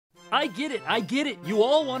I get it. You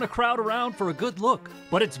all want to crowd around for a good look,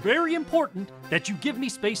 but it's very important that you give me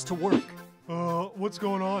space to work. What's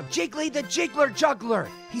going on? Jiggly the Jiggler Juggler.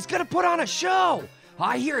 He's gonna put on a show.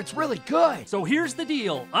 I hear it's really good. So here's the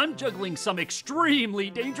deal. I'm juggling some extremely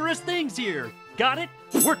dangerous things here. Got it?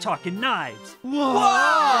 We're talking knives.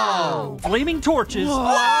 Whoa! Flaming torches. Whoa!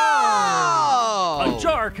 A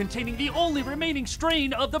jar containing the only remaining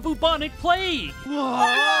strain of the bubonic plague.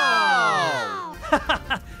 Whoa!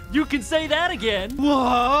 You can say that again.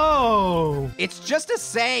 Whoa! It's just a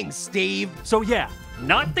saying, Steve. So yeah,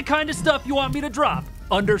 not the kind of stuff you want me to drop.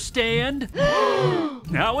 Understand?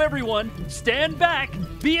 Now everyone, stand back,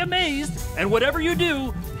 be amazed, and whatever you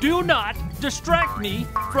do, do not distract me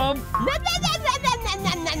from...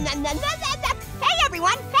 Hey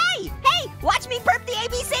everyone, hey, watch me burp the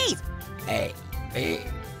ABCs. A, B,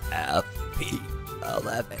 F, P,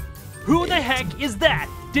 11. Who the heck is that?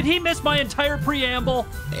 Did he miss my entire preamble?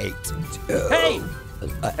 8, 2. Hey!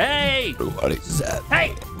 Hey! 27.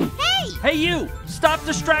 Hey! Hey you! Stop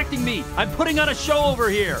distracting me! I'm putting on a show over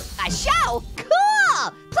here! A show?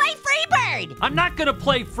 Cool! Play Freebird! I'm not gonna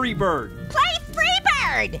play Freebird! Play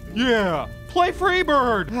Freebird! Yeah, play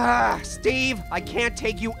Freebird! Steve, I can't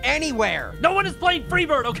take you anywhere. No one is playing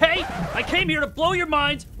Freebird, okay? I came here to blow your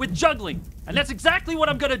minds with juggling, and that's exactly what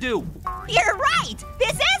I'm gonna do. You're right!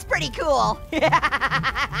 This is pretty cool!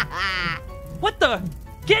 What the?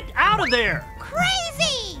 Get out of there!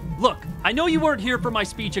 Crazy! Look, I know you weren't here for my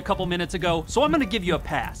speech a couple minutes ago, so I'm gonna give you a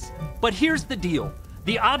pass. But here's the deal.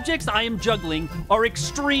 The objects I am juggling are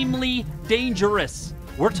extremely dangerous.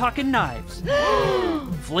 We're talking knives,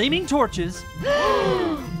 flaming torches,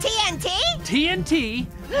 TNT? TNT,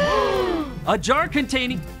 a jar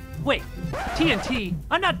containing... Wait, TNT?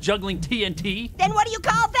 I'm not juggling TNT. Then what do you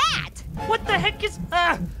call that? What the heck is...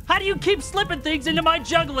 how do you keep slipping things into my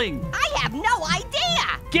juggling? I have no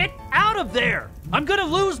idea! Get out of there! I'm gonna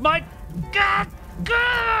lose my...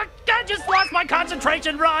 I just lost my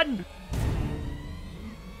concentration, run!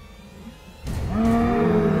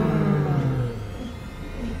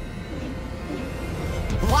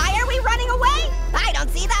 Why are we running away? I don't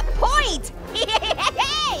see the point!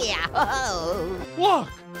 Look!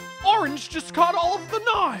 Orange just caught all of the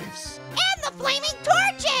knives! And the flaming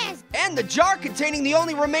torches! And the jar containing the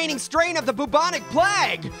only remaining strain of the bubonic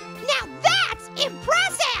plague. Now that's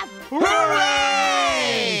impressive!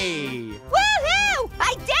 Hooray! Woohoo!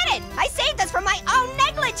 I did it! I saved us from my own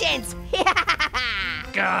negligence!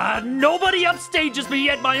 God, nobody upstages me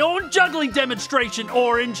at my own juggling demonstration,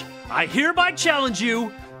 Orange. I hereby challenge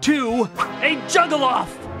you to a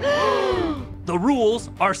juggle-off. The rules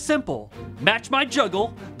are simple. Match my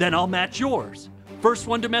juggle, then I'll match yours. First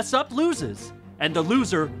one to mess up loses, and the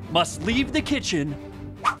loser must leave the kitchen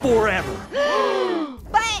forever.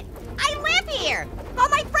 But I live here! All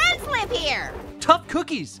my friends live here! Tough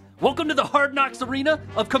cookies. Welcome to the Hard Knocks arena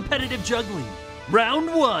of competitive juggling.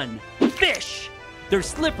 Round 1, fish. They're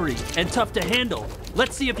slippery and tough to handle.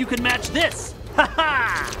 Let's see if you can match this. Ha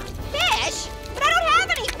ha! Fish? But I don't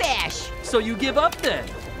have any fish! So you give up then?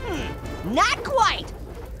 Not quite!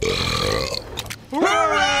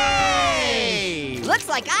 Hooray! Looks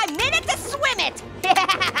like I'm in it to swim it!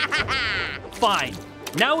 Fine.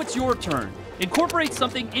 Now it's your turn. Incorporate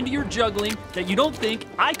something into your juggling that you don't think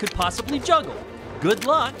I could possibly juggle. Good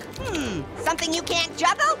luck. Something you can't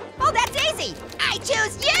juggle? Oh, that's easy! I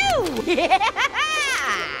choose you!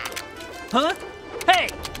 Huh? Hey,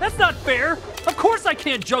 that's not fair. Of course I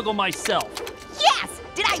can't juggle myself. Yes!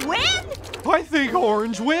 Did I win? I think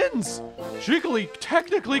Orange wins! Jiggly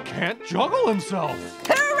technically can't juggle himself!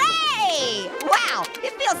 Hooray! Wow,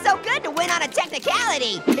 it feels so good to win on a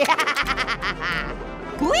technicality!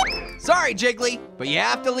 Whoop! Sorry, Jiggly, but you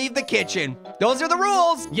have to leave the kitchen. Those are the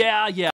rules. Yeah.